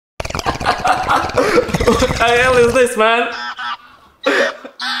What the hell is this, man?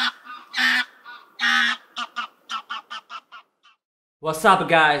 What's up,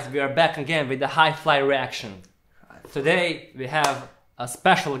 guys? We are back again with the HighFly reaction. Today we have a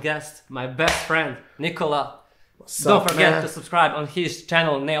special guest, my best friend Nicola. Don't forget to subscribe on his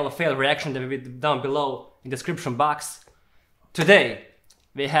channel NailOrFail reaction that will be down below in the description box. Today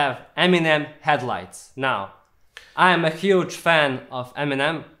we have Eminem Headlights. Now, I am a huge fan of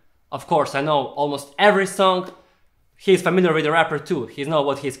Eminem. Of course, I know almost every song. He's familiar with the rapper too. He knows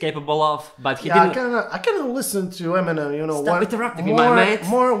what he's capable of, but he didn't. I kind of listened to Eminem, you know, Stop interrupting me, my mate.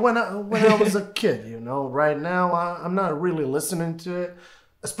 More when I was a kid, you know. Right now, I'm not really listening to it,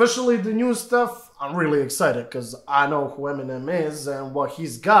 especially the new stuff. I'm really excited because I know who Eminem is and what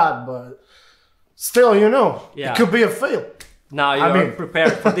he's got, but still, you know, it could be a fail. Now you're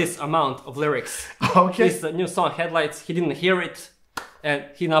prepared for this amount of lyrics. Okay. This new song, Headlights, he didn't hear it, and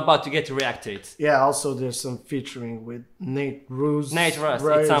he's not about to get to react to it. Yeah, also there's some featuring with Ruess. Ruess,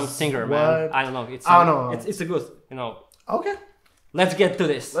 it's some singer, man. I don't know. I don't know. It's a good, you know. Okay. Let's get to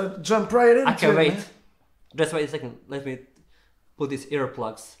this. Let's jump right into it. I can't wait. Man. Just wait a second. Let me put these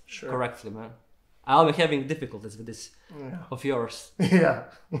earplugs correctly, man. I'll be having difficulties with this of yours. Yeah.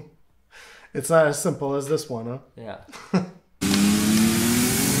 It's not as simple as this one, huh? Yeah.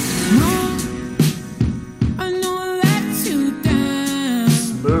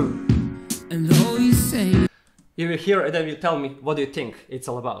 You will hear and then you tell me what do you think it's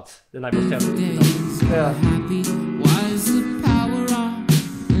all about. Then I will tell you. Yeah. Why is the power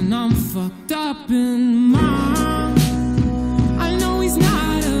off? And I'm fucked up in my. I know he's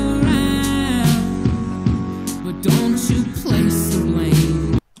not around, but don't you place the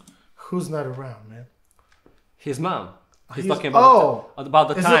blame. Who's not around, man? His mom. He's talking about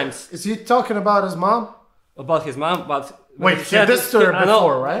the times. Is he talking about his mom? About his mom, but wait, he said this to her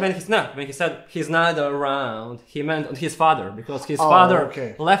before, right? When he said he's not around, he meant on his father because his father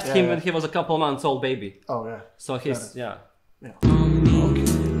left him when he was a couple months old baby. Oh yeah. So he's Okay.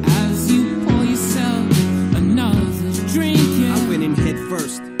 As you pour yourself another drink, I went in head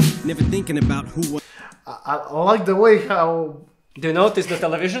first, never thinking about who. I like the way how. Do you notice the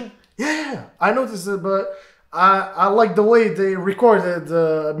television? Yeah, I noticed it, but I like the way they recorded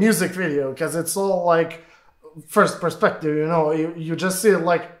the music video because it's all like first perspective, you know. You just see it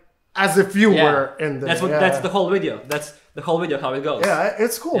like as if you were in there. That's the whole video. That's the whole video how it goes. Yeah,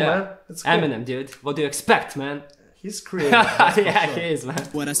 it's cool, man. It's cool. Eminem, dude. What do you expect, man? He's creative. Yeah, he is, man.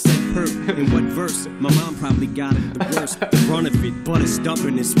 What I said hurt in what verse? My mom probably got it the worst. The run of it, but it's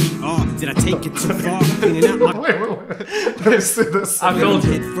stubborn and sweet. Oh, did I take it too far? Cleaning out my wait. Let me see this. I'm going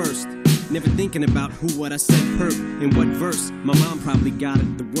head first. Never thinking about who what I said hurt in what verse. My mom probably got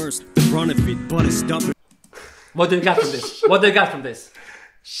it the worst. The run of it, but it's stubborn. What do you got from this? What do you got from this?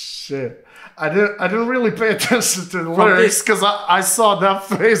 Shit. I didn't really pay attention to the lyrics because I saw that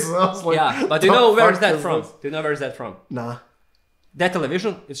face and I was like, yeah, but do you know where is that from? Do you know where is that from? Nah. That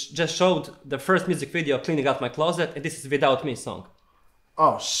television, it just showed the first music video, Cleaning Out My Closet, and this is Without Me song.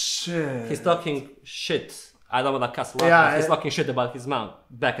 Oh shit. He's talking shit. I don't want to cuss a lot, but he's talking shit about his mom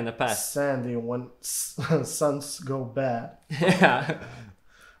back in the past. Sandy, when sons go bad. Yeah.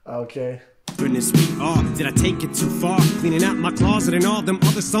 Oh, Okay. did I take it too far? Cleaning out my closet and all them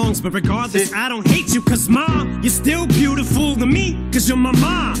other songs. But regardless, I don't hate you, cause mom, you're still beautiful to me, cause you're my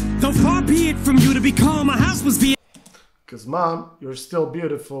mom. Though far be it from you to be calm, my house was via. Cause mom, you're still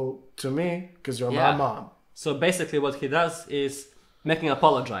beautiful to me, cause you're my mom. So basically what he does is making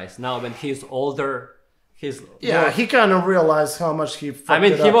apologize. Now when he's older, he's... Yeah, he kind of realized how much he fucked I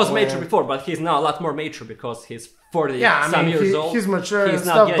mean, it he up was when... mature before, but he's now a lot more mature because he's 40 years old. He's mature and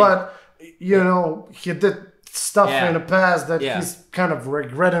stuff, but you know, he did stuff in the past that he's kind of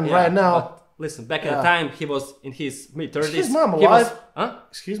regretting right now. But listen, back in the time, he was in his mid-30s. Is his mom alive? Huh?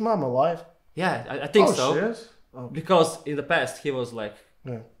 Is his mom alive? Yeah, I think so. She is? Oh. Because in the past, he was like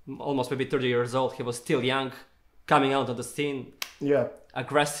almost maybe 30 years old. He was still young, coming out of the scene. Yeah.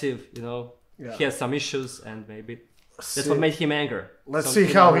 Aggressive, you know. Yeah. He has some issues and maybe that's what made him angry. Let's see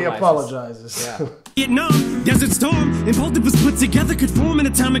how he apologizes. Yeah. Vietnam, Desert Storm, and both of us put together could form an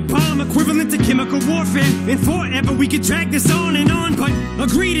atomic bomb equivalent to chemical warfare. And forever we could drag this on and on, but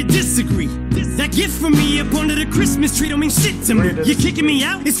agree to disagree. That gift from me up under the Christmas tree don't mean shit to me. You're kicking me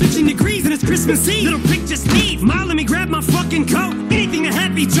out? It's 15 degrees and it's Christmas Eve. Little prick, just leave. Ma, let me grab my fucking coat. Anything to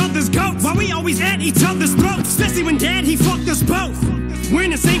have each other's goats. Why we always at each other's throats? Especially when Dad, he fucked us both. We're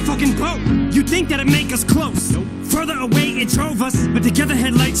in the same fucking boat. You'd think that'd make us close. Further away it drove us, but together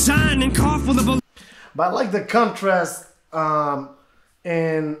headlights shine and car full of. But I like the contrast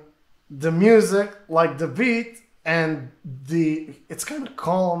in the music, like the beat and it's kind of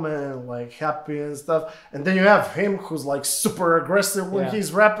calm and like happy and stuff. And then you have him who's like super aggressive when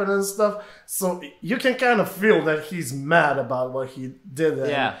he's rapping and stuff. So you can kind of feel that he's mad about what he did.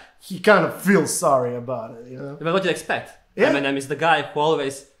 And he kind of feels sorry about it, you know? But what do you expect? Yeah. Eminem is the guy who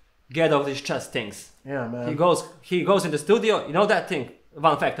always get off his chest things. Yeah, man. He goes in the studio, you know that thing?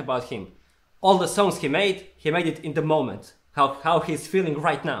 One fact about him. All the songs he made it in the moment. How he's feeling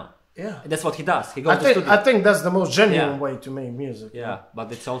right now. Yeah. That's what he does. He goes to the studio. I think that's the most genuine way to make music. Yeah,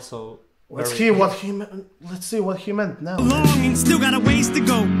 but it's also... Let's see what he meant now. Longing, still got a ways to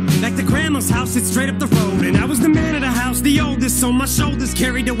go. Like the grandma's house, it's straight up the road. And I was the man of the house, the oldest, so my shoulders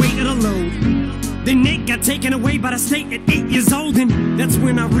carried the weight of the load. Then Nate got taken away by the state at 8 years old. And that's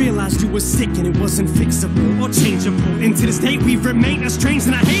when I realized you were sick and it wasn't fixable or changeable. And to this day we've remained estranged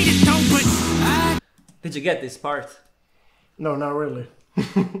and I hate it though, but... Did you get this part? No, not really.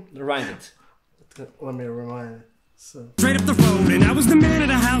 Rewind it. Let me remind it. So. Straight up the road, and I was the man of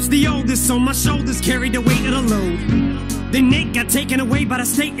the house, the oldest, so my shoulders carried the weight of the load. Then Nate got taken away by the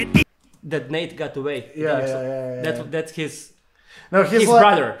state at 8. That Nate got away. Yeah. That's his... No, his like,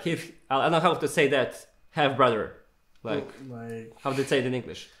 brother. I don't know how to say that. Half brother. Like how do you say it in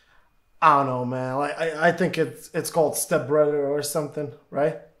English? I don't know, man. Like I think it's called stepbrother or something,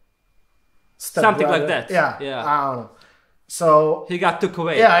 right? Something like that. Yeah. I don't know. So he got took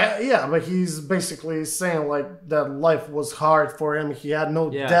away. Yeah, but he's basically saying like that life was hard for him. He had no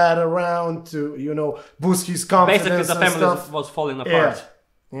dad around to, you know, boost his confidence. Basically, the family was falling apart.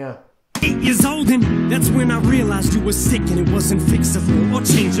 Yeah. 8 years old, and that's when I realized you were sick and it wasn't fixable or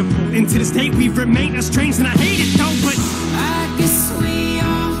changeable. And to this day we've remained estranged and I hate it though, but I guess we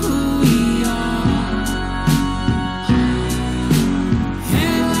are who we are.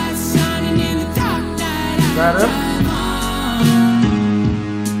 Headlights shining in the dark night. Is that it?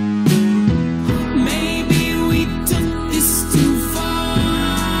 Maybe we took this too far.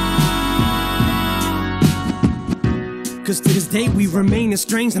 cause to this day we remain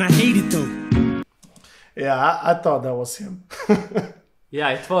estranged and I hate it though. Yeah, I thought that was him. Yeah,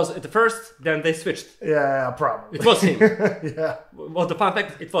 it was at the first, then they switched. Yeah, probably. It was him. Yeah. Well, the fun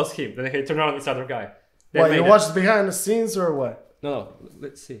fact, it was him. Then he turned around this other guy. What, you watched behind the scenes or what? No,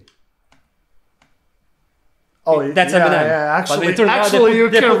 let's see. Oh, that's yeah, Eminem. Yeah, actually, But you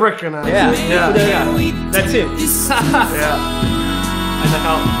can recognize it. Yeah, that's him. Yeah. And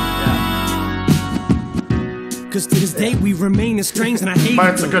how? Cause to this day we remain estranged and I hate But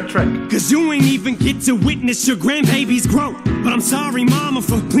it it's a though. good trick. Cause you ain't even get to witness your grandbaby's growth. But I'm sorry mama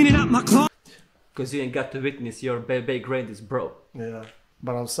for cleaning up my closet. Cause you ain't got to witness your baby greatest bro. Yeah.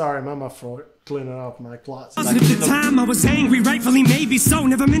 But I'm sorry, mama, for cleaning up my closet. At the time I was angry, rightfully maybe so.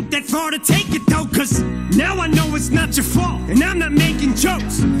 Never meant that far to take it though. Cause now I know it's not your fault and I'm not making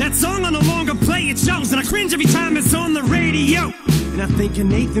jokes. That song I no longer play, it shows. And I cringe every time it's on the radio. And I think of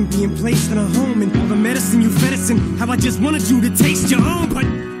Nathan being placed in a home and all the medicine you fed us and how I just wanted you to taste your own. But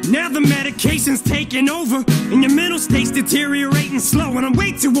now the medication's taking over and your mental state's deteriorating slow. And I'm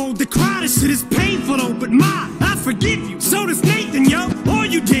way too old to cry, this shit is painful though. But Ma, I forgive you, so does Nathan, yo. All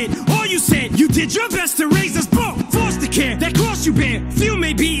you did, all you said, you did your best to raise us both. Foster care, that cross you bear, few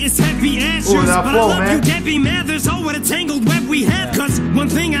may be as heavy as yours. But I love you, Debbie Mathers, oh what a tangled web we have. Cause one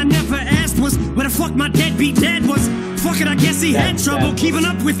thing I never asked was where the fuck my deadbeat dad was. Fuck it, I guess he had trouble keeping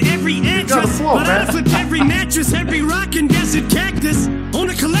up with every address. But I flipped every mattress, every rock and desert cactus.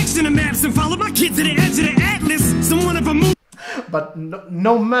 Own a collection of maps and follow my kid to the edge of the atlas. Someone of a move. But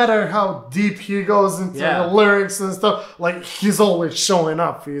no matter how deep he goes into the lyrics and stuff, like he's always showing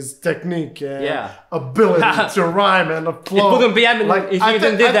up his technique and ability to rhyme and flow. It wouldn't be Eminem like, if he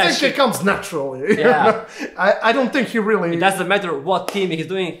didn't do that. I think it comes naturally. Yeah. I don't think he really. It doesn't matter what team he's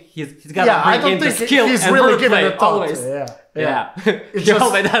doing. He's got to bring in the skill he's and really giving wordplay it always. Yeah. He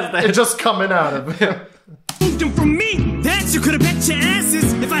always does that. It's just coming out of him. Moved him from me. That you could have bet your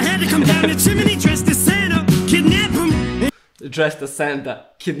asses. If I had to come down the chimney dressed as Santa, kidnap him. Dressed as Santa,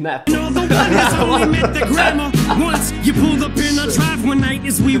 kidnapped. No, the one has only met the grandma once. You pulled up in our drive one night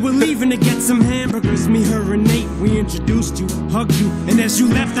as we were leaving to get some hamburgers. Me, her, and Nate, we introduced you, hugged you, and as you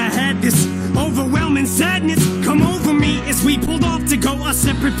left, I had this overwhelming sadness come over me as we pulled off to go our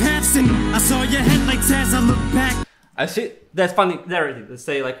separate paths. And I saw your headlights as I looked back. I see that's funny narrative to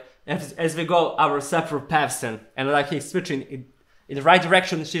say like as we go our separate paths and like he's switching in the right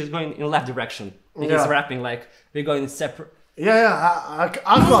direction, she's going in the left direction. And he's rapping like we're going in separate. I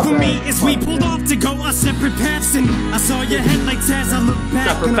got over me as we pulled off to go our separate paths. And I saw your headlights as I looked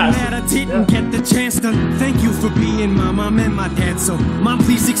back. And I'm mad I didn't get the chance to thank you for being my mom and my dad. So mom,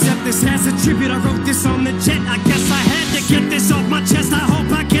 please accept this as a tribute. I wrote this on the jet. I guess I had to get this off my chest. I hope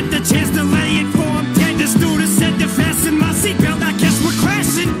I get the chance to lay it for him dead. The student said to fasten my seatbelt, I guess we're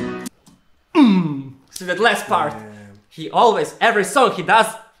crashing. So that last part, he always, every song he does,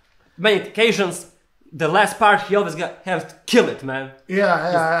 many occasions, the last part he always has to kill it, man.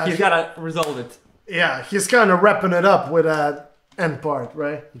 Yeah, He's gotta resolve it. Yeah, he's kind of wrapping it up with that end part,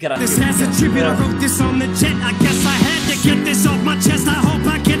 right? This has a tribute, I wrote this on the jet. I guess I had to get this off my chest. I hope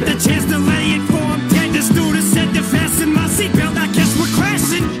I get the chance to lay it for him dead. The stewardess said to fasten my seatbelt, I guess we're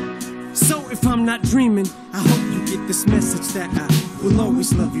crashing. So if I'm not dreaming, I hope you get this message that I will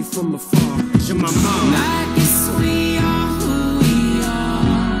always love you from afar. You're my mom. I guess we are who we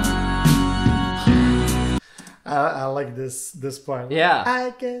are. I like this part. Yeah.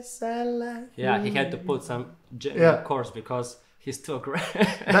 I guess I like. Yeah, he had to put some chorus because he's too aggressive.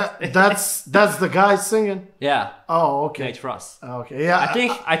 That's the guy singing. Yeah. Oh, okay. Nate Ruess. Okay, yeah. I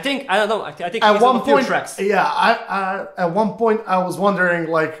think I don't know. I think At he's one on a few point, tracks. yeah. I at one point I was wondering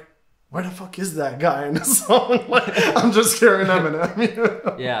like, where the fuck is that guy in the song? Like, I'm just hearing Eminem. You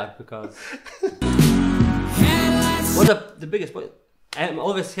know? Yeah, because what the biggest point? And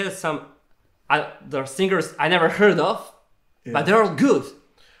always has some. There are singers I never heard of, but they're all good.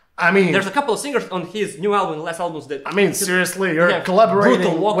 I mean, There's a couple of singers on his new album, last albums that. I mean, seriously, you're have collaborating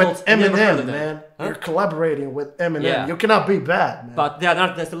brutal vocals, with I never heard of Eminem, them. man. Huh? You're collaborating with Eminem. Yeah. You cannot be bad, man. But they are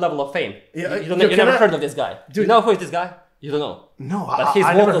not. That's the level of fame. Yeah, you you never cannot- heard of this guy. Do you know who is this guy? You don't know. No, But his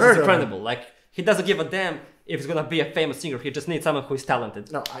I never vocals heard is of him. incredible. Like he doesn't give a damn if he's gonna be a famous singer. He just needs someone who is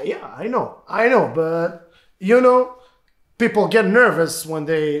talented. No, I know, but you know, people get nervous when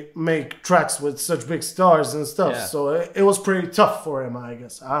they make tracks with such big stars and stuff. Yeah. So it was pretty tough for him, I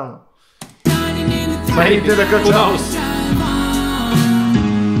guess. I don't know. But he did a good Who job. knows?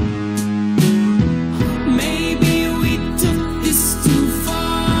 Maybe we took this too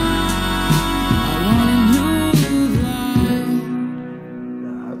far. I want a new life.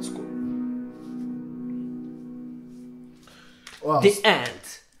 Yeah, that's cool. Well, The end.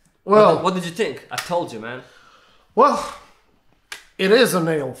 well, What did you think? I told you, man. well, it is a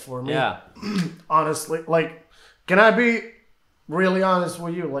nail for me. Yeah. Honestly, like, can I be really honest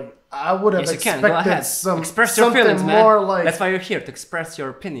with you? Like, I would have Yes, you can. Go expected ahead. some Express your something feelings, man. more like. That's why you're here, to express your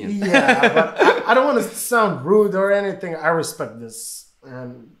opinion. Yeah, but I don't want to sound rude or anything. I respect this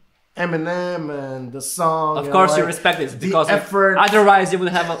and Eminem and the song. Of and, course you like, respect this, the because effort. otherwise you would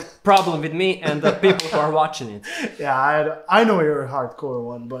have a problem with me and the people who are watching it. Yeah, I know you're a hardcore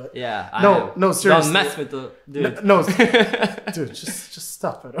one, but Yeah. No, seriously. Don't mess with the dude. no, dude, just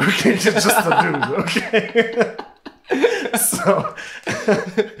stop it, okay? Just a dude, okay?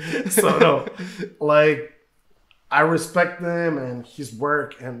 so no, like, I respect him and his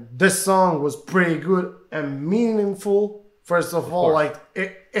work, and this song was pretty good and meaningful. First of all, course. like,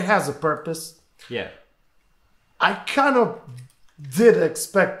 it has a purpose. Yeah. I kind of did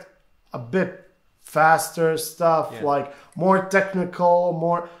expect a bit faster stuff, Yeah. like more technical,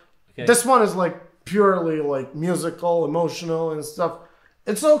 more. Okay. This one is like purely like musical, emotional, and stuff.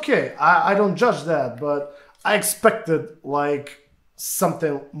 It's okay. I don't judge that, but I expected like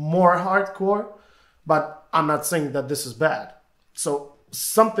something more hardcore. But I'm not saying that this is bad. So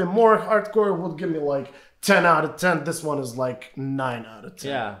something more hardcore would give me like 10 out of 10. This one is like 9 out of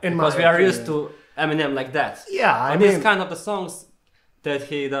 10. Yeah. in Because my we are opinion. used to Eminem like that. Yeah, I And mean, this kind of the songs that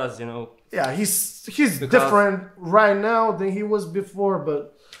he does, you know. yeah, he's different right now than he was before,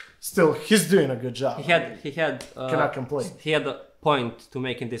 but still, he's doing a good job. He had Cannot complain. He had a point to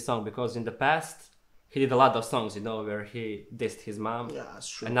making this song, because in the past he did a lot of songs, you know, where he dissed his mom. Yeah, that's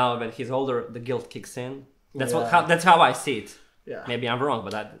true. And now when he's older, the guilt kicks in. That's Yeah. that's how I see it. Yeah. Maybe I'm wrong,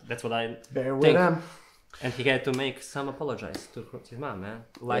 but that's what I Bear with think. him. And he had to make some apologize to his mom, man.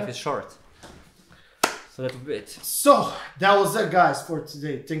 Life is short. So that's it. So, that was it, guys, for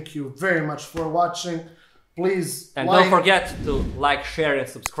today. Thank you very much for watching. Please, And like, don't forget to like, share, and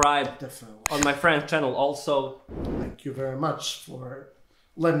subscribe Definitely. on my friend's channel also. Thank you very much for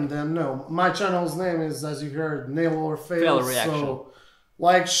letting them know. My channel's name is, as you heard, NailOrFail. Fail Reaction. So,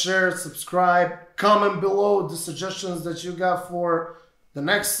 like, share, subscribe, comment below the suggestions that you got for the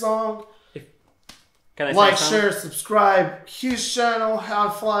next song. Can I Like, say something? share, subscribe. His channel,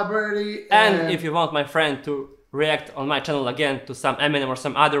 HighFlyBirdy. And if you want my friend to react on my channel again to some Eminem or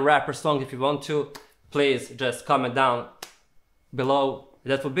some other rapper song, if you want to, please just comment down below.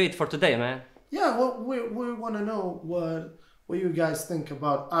 That would be it for today, man. Yeah, well, we want to know what you guys think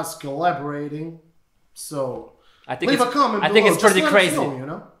about us collaborating. So I think leave it's, a comment I below. think it's Just pretty let us crazy. know, you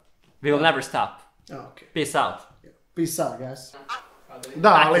know? We will never stop. Okay. Peace out. Peace out, guys.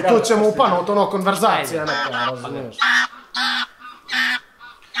 Da, ali tu ćemo u panotono konverzacija neka, razumiješ?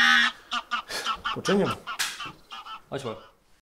 Počinjemo. Hoćemo.